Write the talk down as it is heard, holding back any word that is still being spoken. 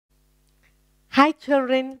Hi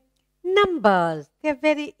children, numbers, they're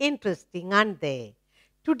very interesting, aren't they?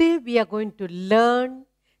 Today we are going to learn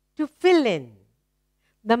to fill in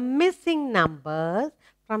the missing numbers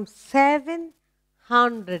from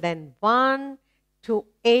 701 to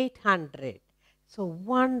 800. So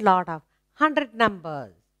one lot of 100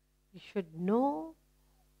 numbers. You should know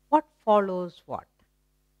what follows what.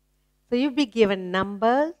 So you'll be given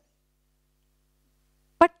numbers,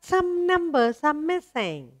 but some numbers are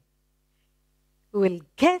missing. You will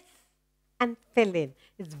guess and fill in.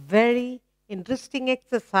 It's very interesting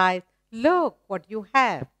exercise. Look what you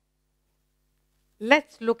have.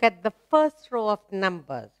 Let's look at the first row of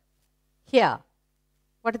numbers. Here,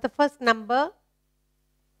 what is the first number?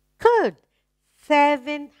 Good,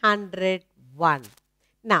 701.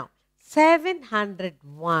 Now,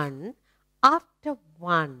 701 after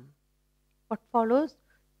 1, what follows?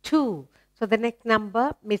 2. So the next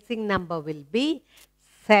number, missing number will be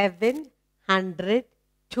 702.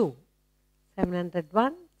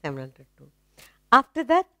 701, 702. After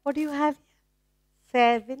that, what do you have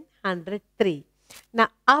here? 703. Now,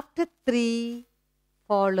 after 3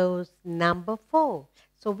 follows number 4.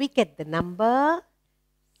 So, we get the number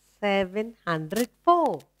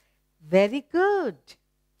 704. Very good.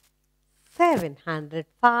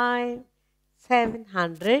 705,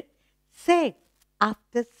 706.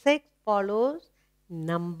 After 6 follows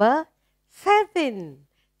number 7.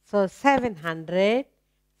 So, 700,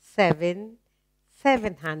 7,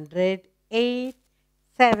 708,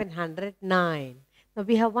 709. Now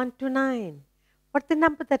we have 1 to 9. What's the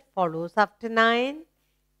number that follows after 9?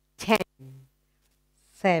 10.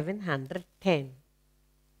 710.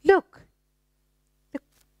 Look,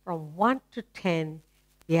 from 1 to 10,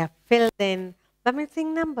 we have filled in the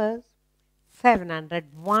missing numbers.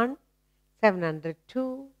 701,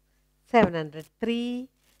 702, 703,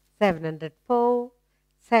 704,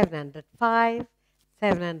 705,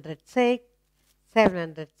 706,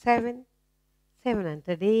 707,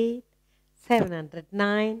 708,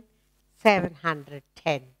 709,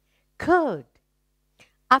 710. Good.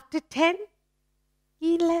 After 10,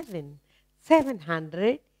 11.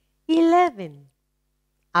 711.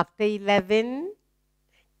 After 11,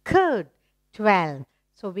 good. 12.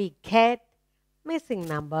 So we get missing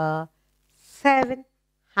number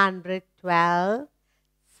 712,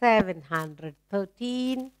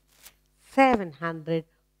 713,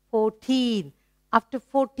 714. After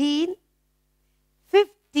 14,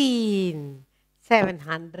 15.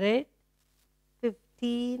 700,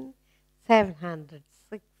 15,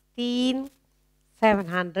 716,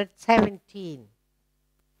 717.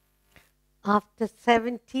 After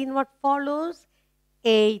 17, what follows?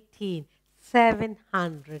 18.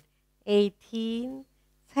 718,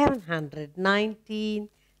 719,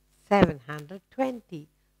 720.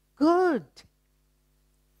 Good.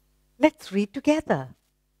 Let's read together.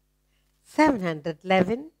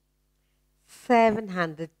 711,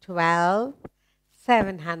 712,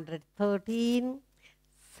 713,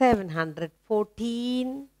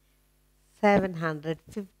 714,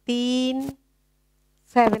 715,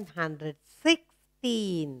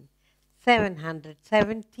 716,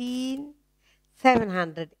 717,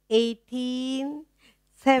 718,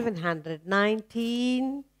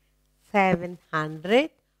 719,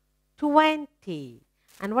 720.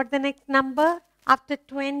 And what's the next number after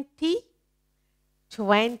 20?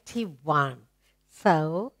 21.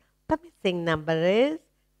 So, the missing number is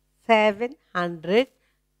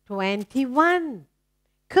 721.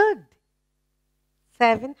 Good.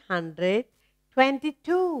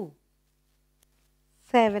 722.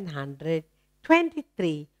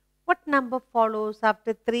 723. What number follows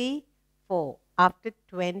after 3? 4. After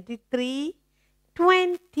 23,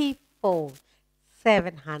 24.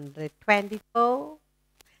 724.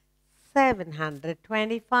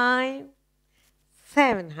 725.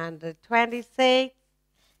 726,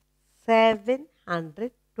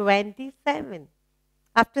 727.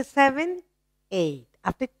 After 7, 8.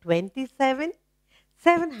 After 27,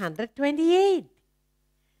 728.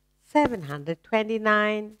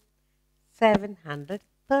 729,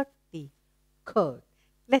 730. Good.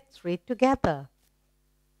 Let's read together.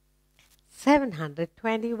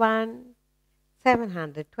 721,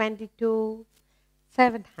 722,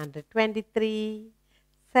 723,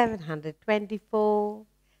 724,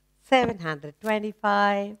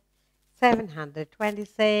 725,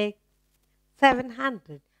 726,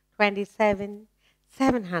 727,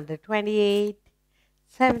 728,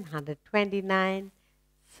 729,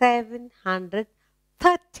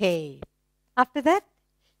 730. After that,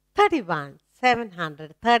 31,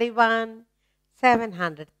 731,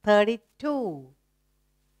 732,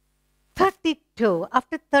 32.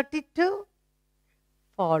 After 32,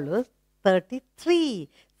 follows 733.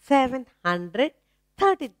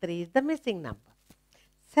 733 is the missing number.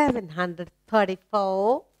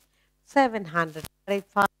 734,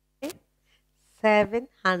 735,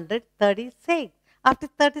 736. After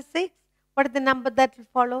 36, what is the number that will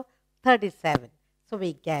follow? 37. So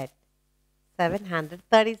we get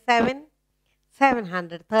 737,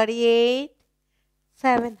 738,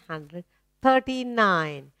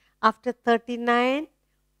 739. After 39,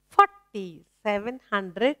 40.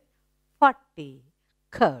 740.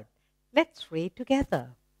 Good. Let's read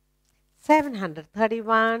together.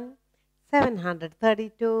 731,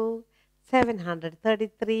 732,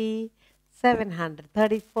 733,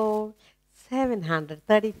 734,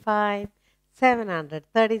 735,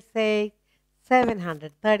 736,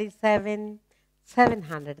 737,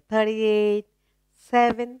 738,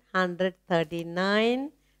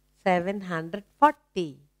 739,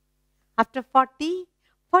 740. After 40,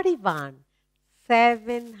 41,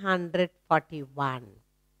 741.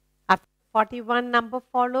 After 41 number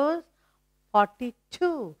follows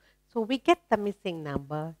 42. So we get the missing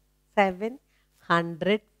number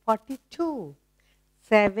 742,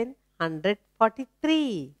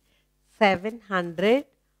 743,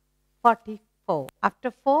 744.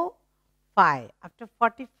 After 4, 5. After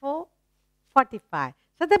 44, 45.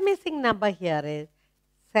 So the missing number here is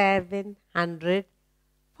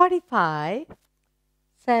 745,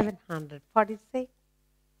 746,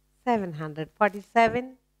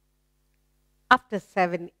 747. After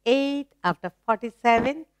 7, 8. After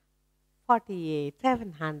 47, 48.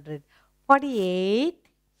 748.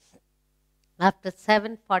 After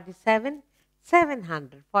 747,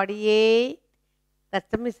 748. That's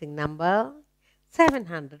the missing number.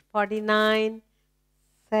 749,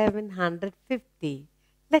 750.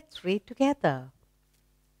 Let's read together.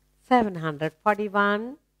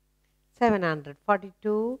 741,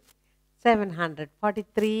 742,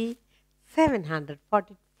 743,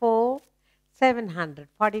 744,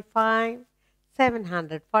 745,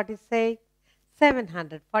 746,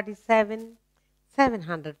 747,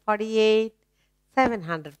 748,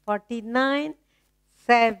 749,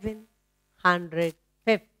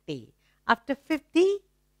 750. After 50,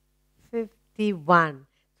 51.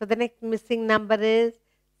 So the next missing number is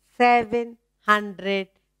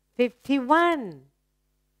 751,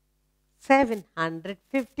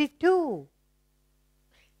 752,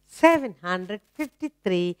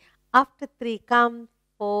 753. After 3 comes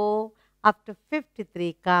 4. After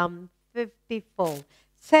 53 comes 54.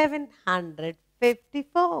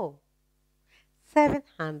 754,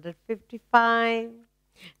 755,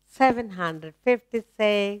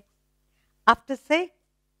 756. After 6,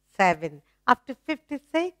 7. After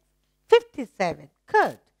 56, 57.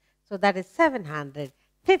 Good. So that is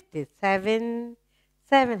 757,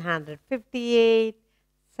 758,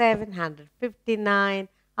 759.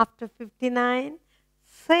 After 59,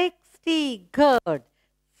 60. Good.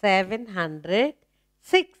 760.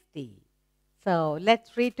 So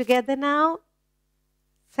let's read together now.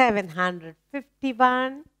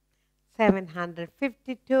 751,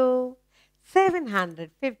 752,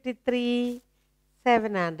 753,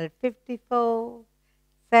 754,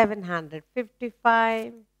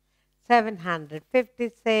 755,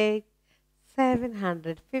 756,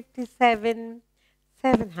 757,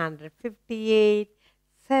 758,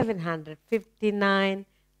 759,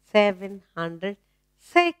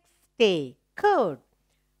 760. Good.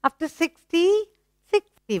 After 60,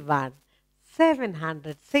 61.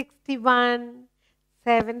 761,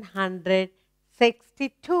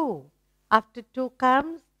 762. After 2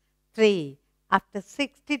 comes 3. After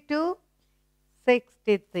 62,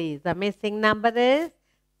 63. The missing number is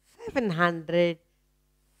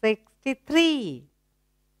 763,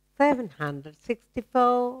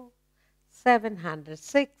 764,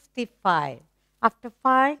 765. After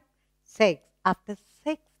 5, 6. After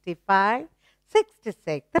 65,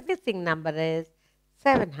 66. The missing number is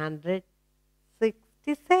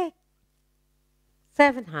 766,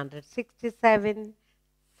 767,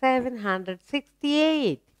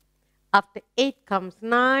 768. After 8 comes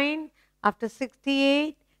 9. After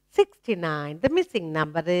 68, 69. The missing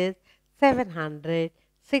number is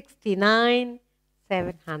 769,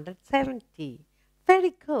 770.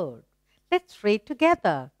 Very good. Let's read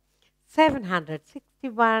together.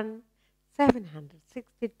 761,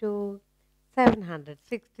 762,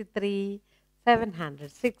 763,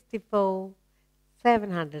 764,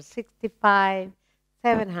 765,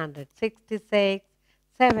 766,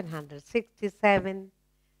 767,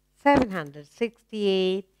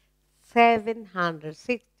 768,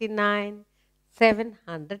 769,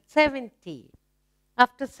 770.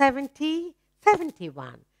 After 70,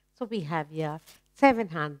 71. So we have here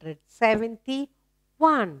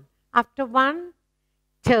 771, After 1,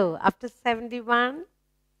 2. After 71,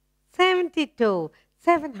 72.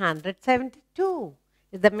 772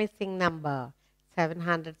 is the missing number.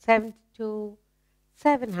 772,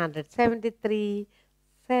 773,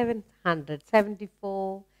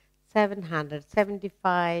 774,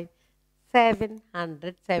 775,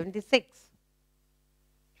 776.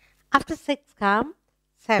 After 6 come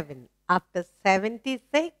 7. After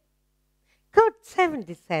 76, good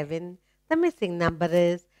 77. The missing number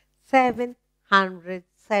is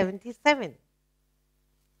 777.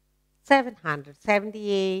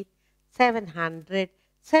 778,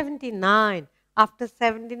 779. After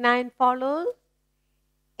 79 follows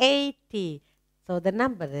 80. So the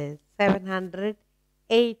number is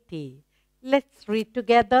 780. Let's read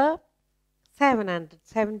together.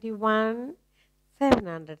 771,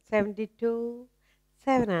 772,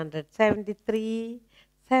 773,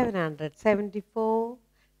 774,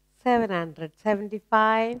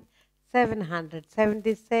 775,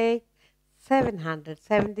 776,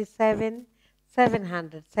 777,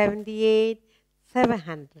 778,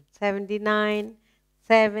 779,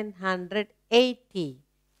 780.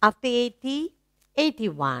 After 80,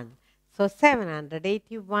 81. So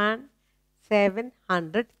 781,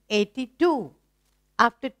 782.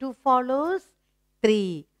 After 2 follows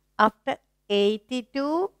 3. After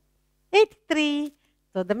 82, 83.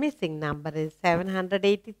 So the missing number is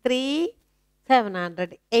 783,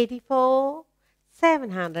 784,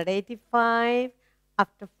 785.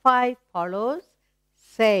 After 5 follows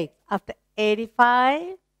 6. After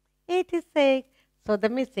 85, 86. So the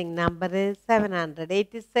missing number is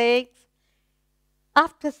 786.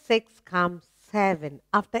 After 6 comes 7.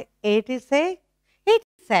 After 86,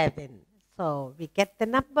 87. So we get the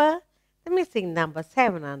number, the missing number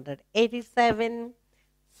 787,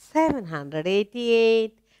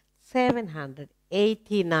 788,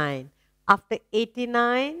 789. After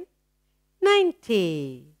 89,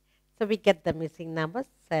 90. So we get the missing number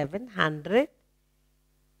 790.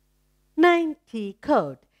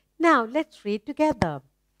 Code. Now let's read together.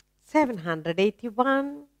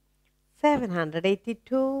 781,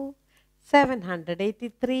 782,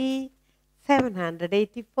 783,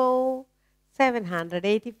 784,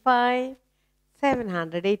 785,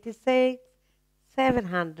 786,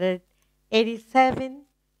 787,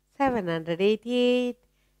 788,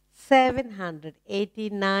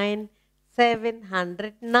 789,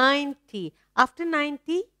 790. After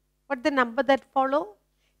 90, what's the number that follow?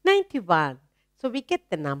 91. So we get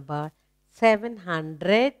the number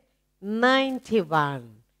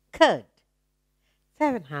 791. Good.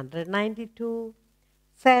 792,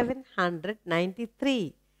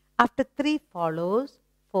 793. After 3 follows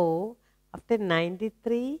 4. After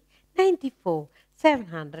 93, 94.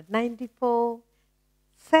 794,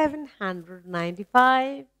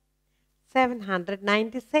 795,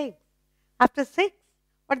 796. After 6,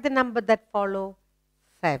 what's the number that follow?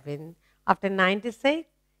 7. After 96,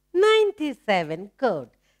 97. Good.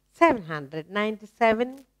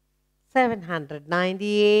 797,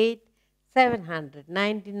 798,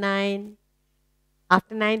 799.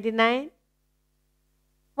 After 99,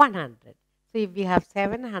 100. So if we have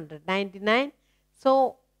 799,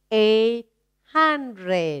 so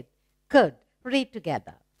 800. Good. Read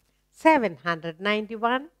together.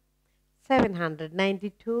 791,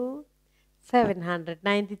 792,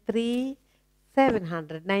 793,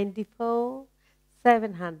 794,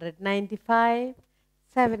 795,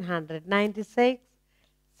 796,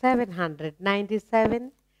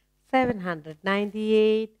 797,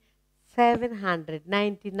 798,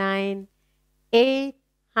 799,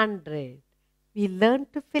 800. We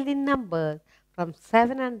learned to fill in numbers from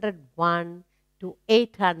 701 to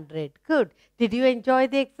 800. Good. Did you enjoy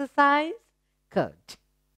the exercise? Good.